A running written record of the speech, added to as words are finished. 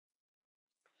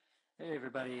Hey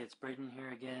everybody, it's Braden here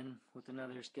again with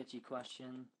another sketchy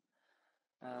question.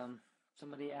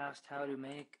 Somebody asked how to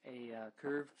make a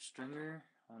curved stringer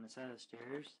on a set of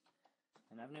stairs,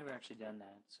 and I've never actually done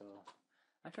that. So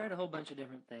I tried a whole bunch of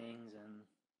different things, and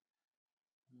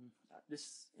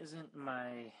this isn't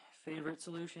my favorite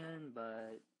solution,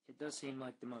 but it does seem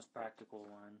like the most practical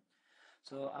one.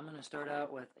 So I'm going to start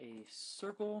out with a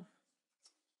circle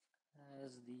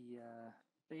as the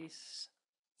base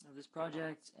of this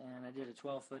project, and I did a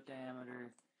 12-foot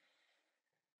diameter.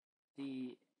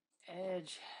 The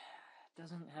edge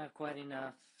doesn't have quite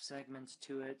enough segments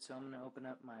to it, so I'm going to open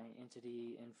up my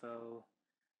entity info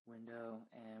window,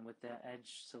 and with that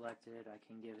edge selected I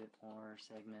can give it more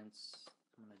segments.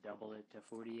 I'm going to double it to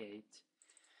 48.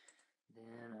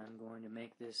 Then I'm going to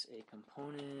make this a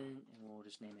component, and we'll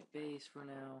just name it base for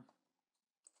now.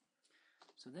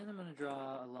 So then I'm going to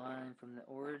draw a line from the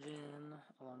origin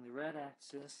along the red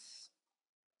axis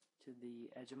to the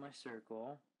edge of my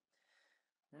circle.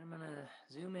 Then I'm going to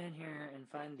zoom in here and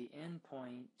find the end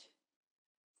point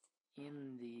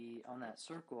on that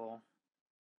circle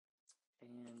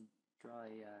and draw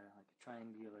like a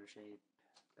triangular shape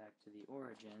back to the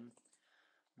origin.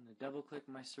 I'm going to double click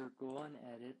my circle and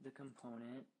edit the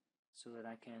component so that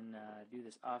I can do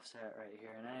this offset right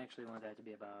here, and I actually want that to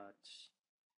be about,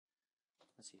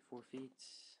 let's see, 4 feet.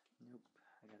 Nope,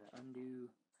 I gotta undo.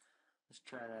 Let's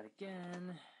try that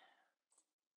again.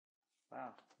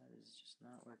 Wow, that is just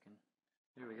not working.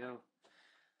 There we go.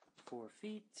 4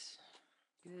 feet.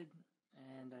 Good.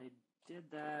 And I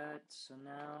did that. So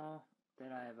now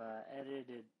that I've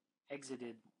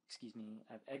exited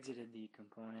the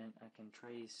component, I can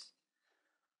trace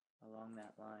along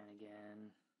that line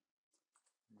again.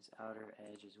 This outer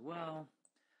edge as well.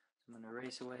 So I'm going to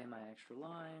erase away my extra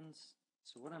lines.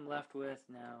 So what I'm left with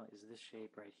now is this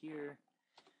shape right here,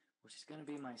 which is going to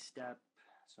be my step.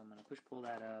 So I'm going to push-pull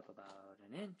that up about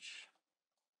an inch,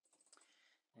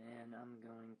 and I'm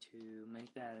going to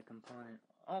make that a component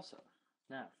also.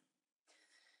 Now,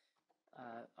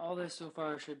 all this so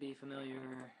far should be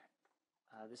familiar.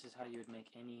 This is how you would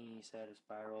make any set of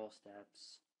spiral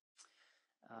steps.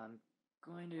 I'm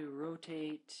going to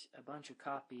rotate a bunch of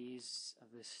copies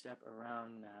of this step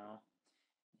around now,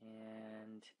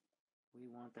 and we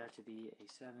want that to be a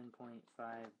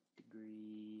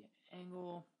 7.5-degree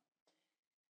angle,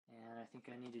 and I think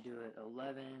I need to do it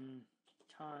 11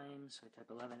 times, so I type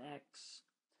 11x,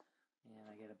 and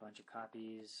I get a bunch of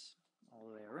copies all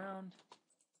the way around.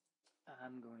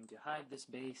 I'm going to hide this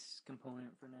base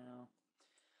component for now,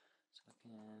 so I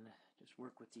can just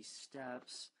work with these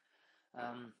steps.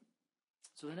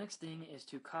 So the next thing is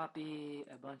to copy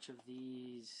a bunch of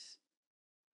these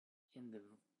in the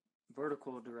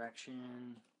vertical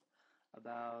direction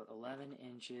about 11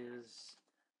 inches.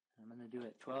 I'm going to do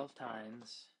it 12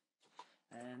 times,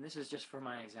 and this is just for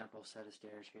my example set of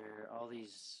stairs here. All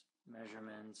these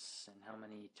measurements and how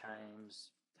many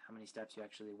steps you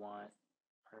actually want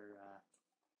are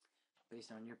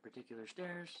based on your particular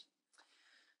stairs.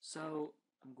 So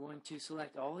I'm going to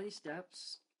select all these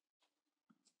steps,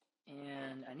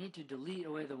 and I need to delete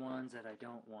away the ones that I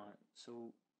don't want.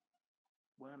 So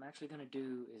what I'm actually going to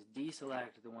do is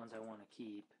deselect the ones I want to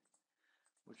keep,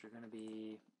 which are going to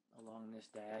be along this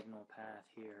diagonal path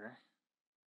here,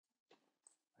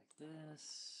 like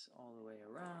this, all the way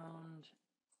around.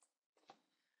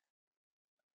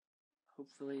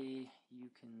 Hopefully you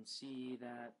can see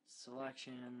that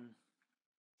selection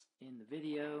in the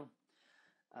video.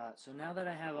 So now that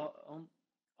I have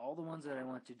all the ones that I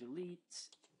want to delete,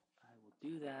 I will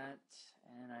do that,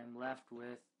 and I'm left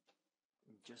with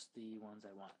just the ones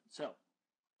I want. So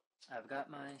I've got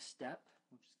my step,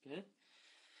 which is good.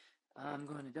 I'm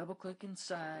going to double click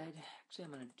inside. Actually,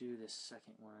 I'm going to do this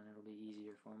second one. It'll be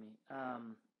easier for me.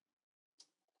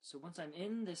 So once I'm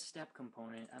in this step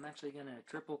component, I'm actually going to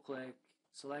triple click,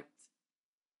 select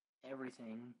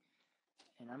everything,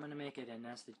 and I'm going to make it a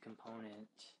nested component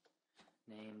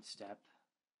named step.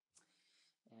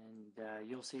 And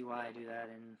you'll see why I do that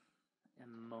in a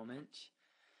moment.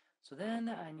 So then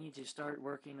I need to start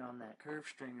working on that curved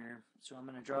stringer. So I'm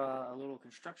going to draw a little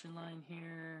construction line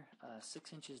here,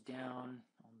 6 inches down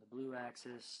on the blue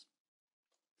axis.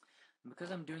 And because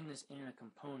I'm doing this in a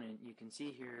component, you can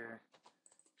see here,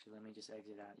 actually let me just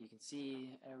exit out. You can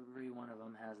see every one of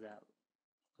them has that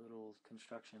little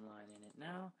construction line in it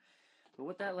now. But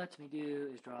what that lets me do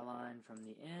is draw a line from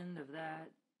the end of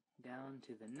that down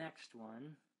to the next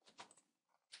one.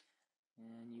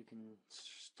 And you can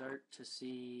start to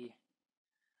see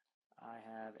I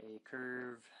have a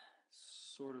curve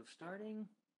sort of starting.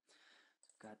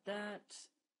 Got that.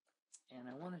 And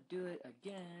I want to do it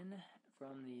again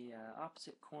from the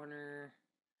opposite corner,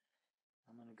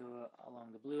 I'm going to go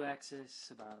along the blue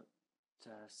axis about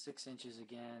 6 inches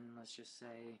again, let's just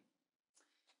say.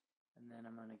 And then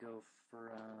I'm going to go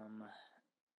from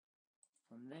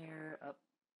there up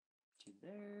to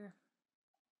there.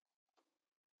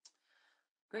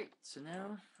 Great, so now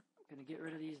I'm going to get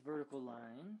rid of these vertical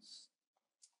lines,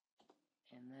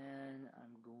 and then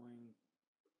I'm going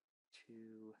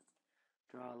to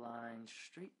draw a line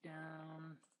straight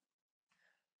down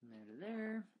from there to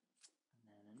there, and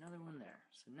then another one there.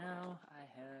 So now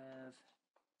I have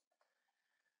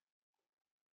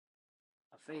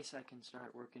a face I can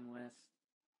start working with.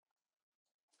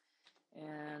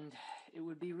 And it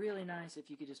would be really nice if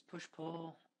you could just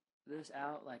push-pull this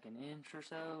out like an inch or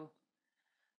so.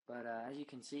 But as you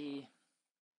can see,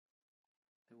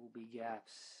 there will be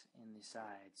gaps in the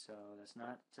side, so that's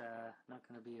not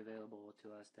going to be available to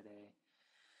us today.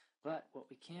 But what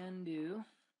we can do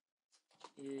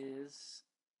is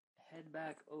head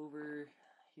back over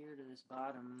here to this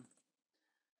bottom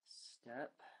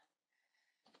step,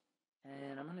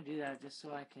 and I'm going to do that just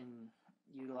so I can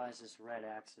utilize this red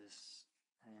axis,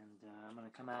 and I'm going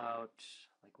to come out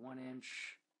like 1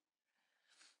 inch.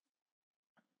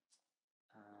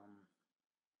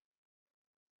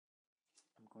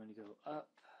 I'm going to go up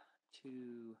to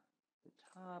the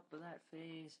top of that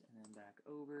face and then back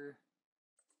over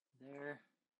there.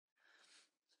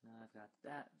 So now I've got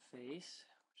that face,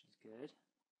 which is good.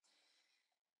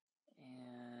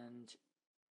 And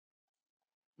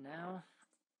now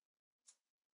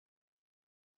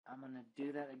I'm going to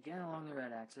do that again along the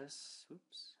red axis.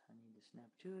 Oops, I need to snap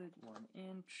to it. 1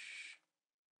 inch.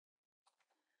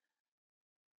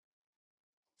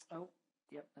 Oh,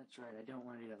 yep, that's right. I don't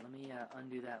want to do that. Let me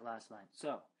undo that last line.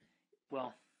 So,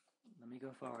 well, let me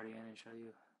go forward again and show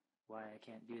you why I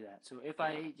can't do that. So if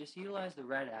I just utilize the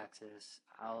red axis,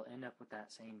 I'll end up with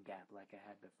that same gap like I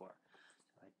had before.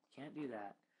 So I can't do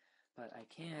that, but I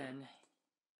can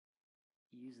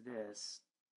use this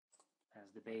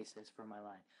as the basis for my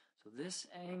line. So this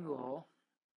angle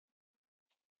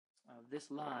of this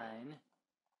line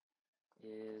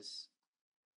is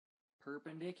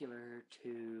perpendicular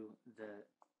to the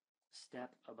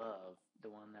step above,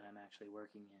 the one that I'm actually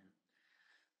working in.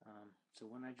 So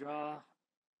when I draw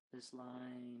this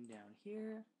line down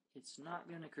here, it's not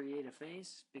going to create a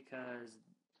face because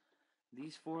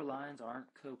these 4 lines aren't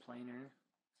coplanar.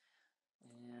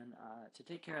 And to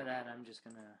take care of that, I'm just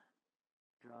going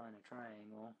to draw in a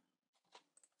triangle,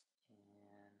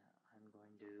 and I'm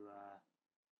going to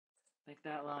make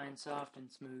that line soft and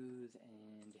smooth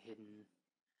and hidden.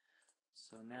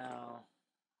 So now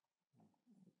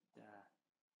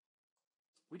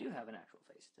we do have an actual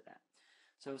face to that.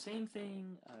 So same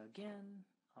thing again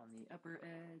on the upper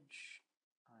edge.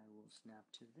 I will snap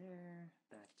to there,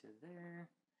 back to there.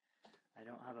 I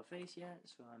don't have a face yet,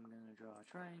 so I'm going to draw a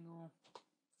triangle.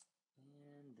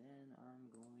 And then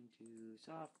I'm going to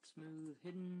soft, smooth,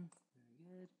 hidden. Very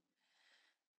good.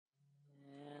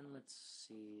 And let's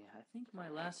see. I think my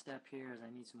last step here is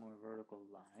I need some more vertical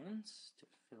lines to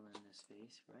fill in this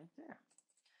face right there.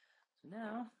 So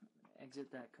now,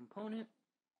 exit that component.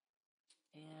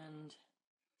 And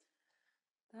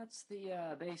that's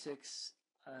the basics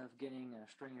of getting a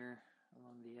stringer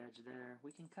along the edge there.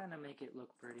 We can kind of make it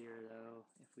look prettier though.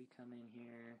 If we come in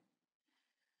here,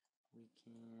 we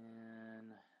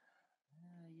can,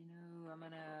 you know, I'm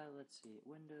gonna, let's see,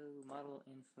 window, model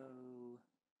info,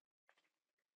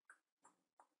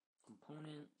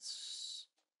 components.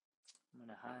 I'm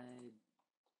gonna hide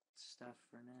stuff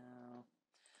for now.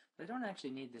 But I don't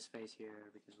actually need this face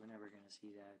here because we're never gonna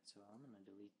see that, so I'm gonna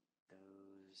delete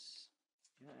those.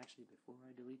 You know, actually, before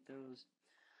I delete those,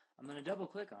 I'm going to double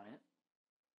click on it,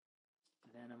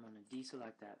 then I'm going to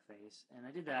deselect that face, and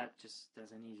I did that just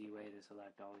as an easy way to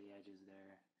select all the edges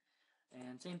there.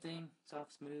 And same thing,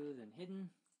 soft, smooth, and hidden,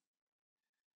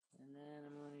 and then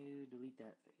I'm going to delete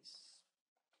that face.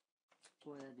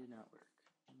 Boy, that did not work.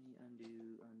 Let me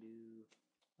undo, undo,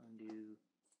 undo.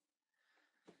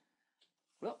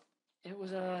 Well, it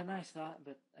was a nice thought,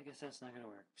 but I guess that's not going to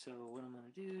work. So what I'm going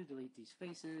to do, delete these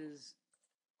faces.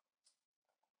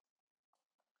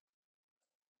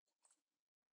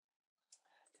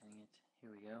 Dang it.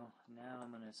 Here we go. Now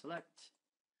I'm going to select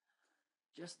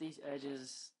just these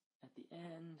edges at the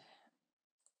end.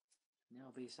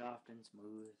 They'll be soft and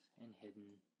smooth and hidden.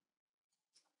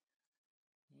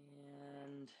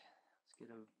 And let's get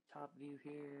a top view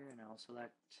here, and I'll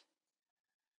select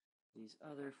these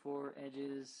other 4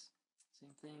 edges.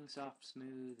 Same thing, soft,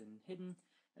 smooth, and hidden.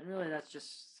 And really that's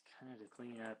just kind of to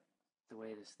clean up the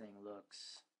way this thing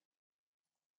looks,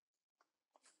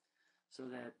 so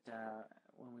that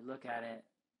when we look at it,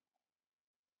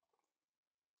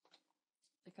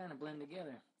 they kind of blend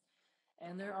together.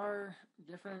 And there are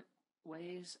different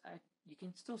ways. You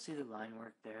can still see the line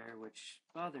work there, which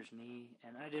bothers me.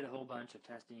 And I did a whole bunch of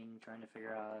testing trying to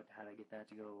figure out how to get that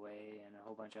to go away and a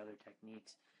whole bunch of other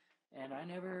techniques. And I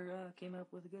never came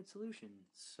up with a good solution.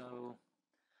 So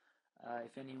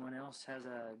if anyone else has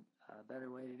a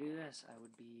better way to do this, I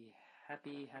would be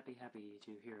happy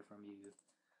to hear from you.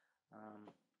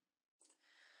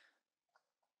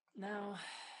 Now,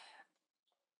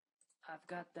 I've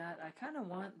got that. I kind of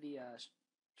want the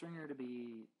stringer to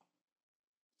be,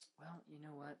 well, you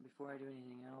know what? Before I do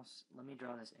anything else, let me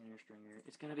draw this inner stringer.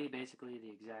 It's going to be basically the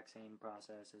exact same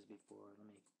process as before. Let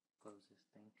me close this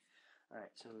thing.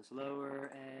 Alright, so this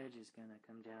lower edge is going to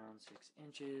come down 6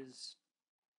 inches.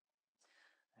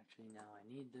 Actually, now I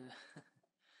need the...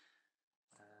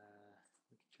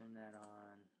 we can turn that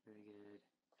on. Very good.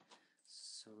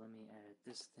 So let me edit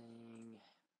this thing.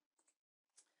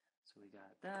 So we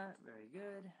got that, very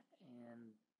good,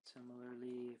 and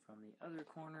similarly from the other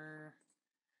corner,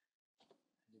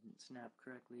 I didn't snap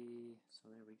correctly, so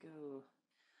there we go,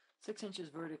 6 inches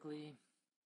vertically,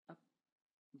 up,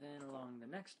 then along the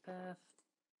next path.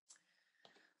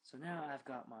 So now I've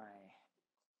got my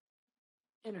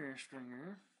inner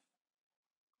stringer,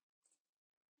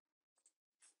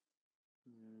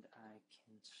 and I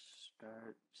can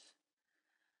start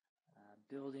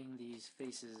building these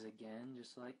faces again,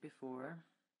 just like before.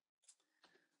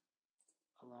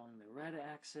 Along the red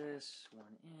axis, 1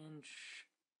 inch.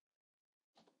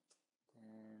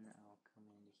 Then I'll come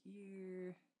into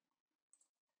here,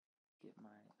 get my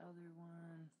other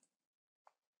one,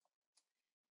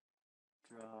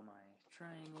 draw my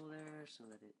triangle there so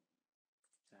that it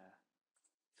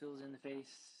fills in the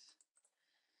face.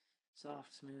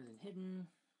 Soft, smooth, and hidden.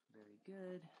 Very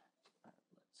good.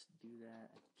 Let's do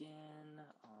that again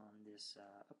on this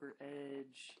upper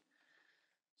edge.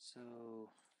 So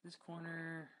this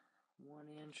corner, 1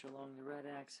 inch along the red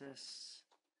axis.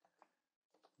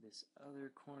 This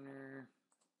other corner,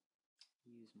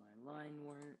 use my line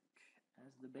work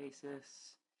as the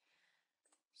basis.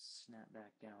 Snap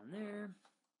back down there.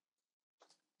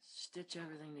 Stitch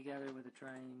everything together with a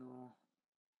triangle.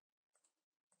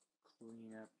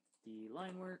 Clean up the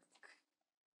line work.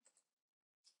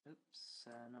 Oops,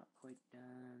 not quite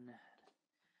done.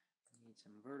 Need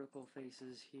some vertical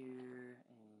faces here,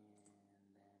 and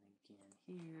then again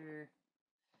here.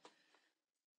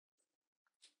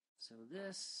 So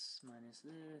this minus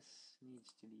this needs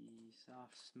to be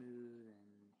soft, smooth,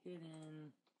 and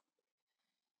hidden.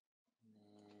 And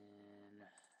then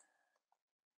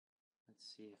let's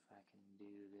see if I can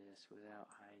do this without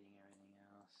hiding everything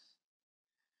else.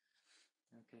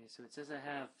 Okay, so it says I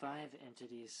have 5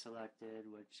 entities selected,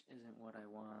 which isn't what I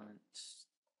want.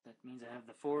 That means I have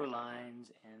the 4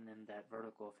 lines and then that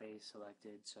vertical face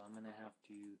selected, so I'm going to have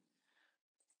to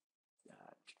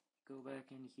go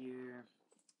back in here,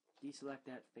 deselect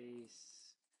that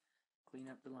face, clean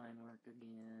up the line work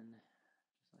again,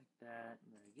 just like that.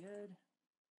 Very good.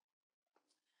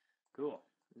 Cool.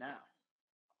 Now,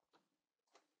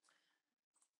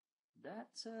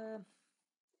 that's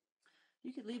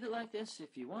you could leave it like this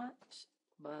if you want,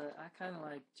 but I kind of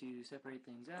like to separate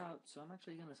things out, so I'm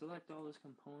actually going to select all those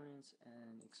components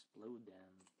and explode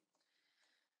them.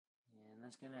 And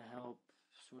that's going to help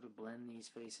sort of blend these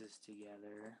faces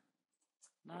together.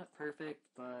 Not perfect,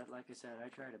 but like I said, I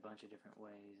tried a bunch of different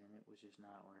ways and it was just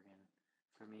not working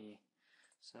for me.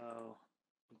 So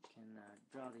we can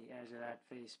draw the edge of that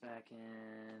face back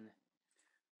in.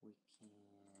 We can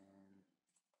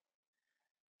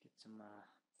get some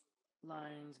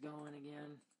lines going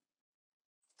again.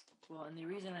 Well, and the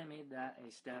reason I made that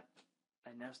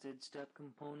a nested step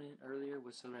component earlier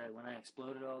was so that when I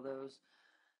exploded all those,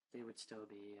 they would still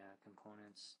be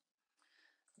components.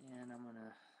 And I'm going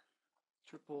to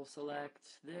triple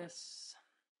select this.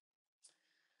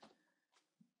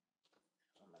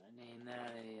 I'm going to name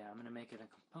that I'm going to make it a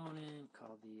component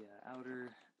called the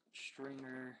outer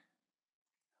stringer.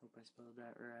 Hope I spelled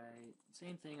that right.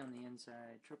 Same thing on the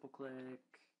inside. Triple click.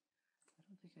 I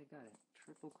don't think I got it.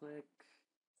 Triple click.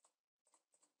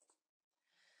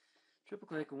 Triple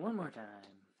click one more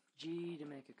time. G to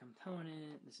make a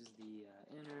component. This is the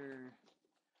inner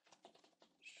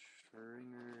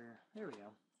stringer. There we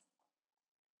go.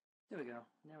 There we go.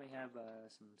 Now we have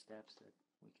some steps that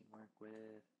we can work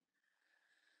with.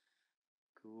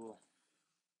 Cool.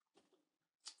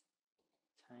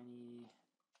 Tiny.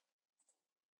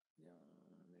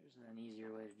 There's an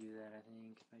easier way to do that, I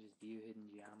think. If I just view hidden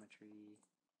geometry,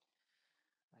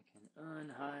 I can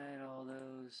unhide all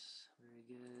those. Very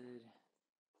good.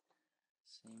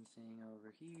 Same thing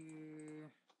over here.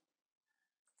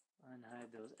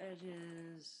 Unhide those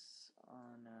edges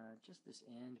on just this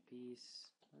end piece.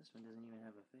 This one doesn't even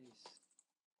have a face.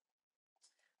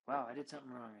 Wow, I did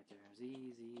something wrong right there. Z,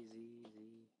 Z, Z, Z.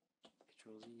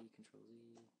 Control Z, Control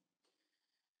Z.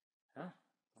 Huh?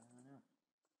 I don't know.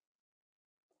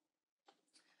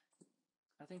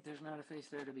 I think there's not a face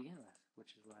there to begin with,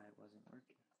 which is why it wasn't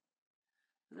working.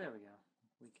 So there we go.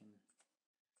 We can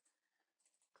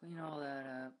clean all that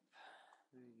up.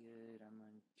 Very good. I'm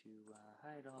going to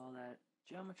hide all that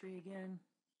geometry again.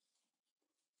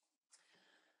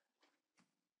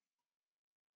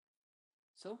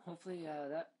 So hopefully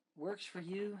that works for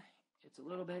you. It's a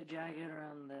little bit jagged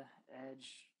around the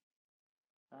edge.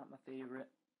 Not my favorite,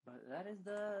 but that is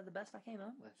the best I came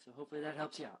up with. So hopefully that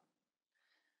helps you out.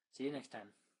 See you next time.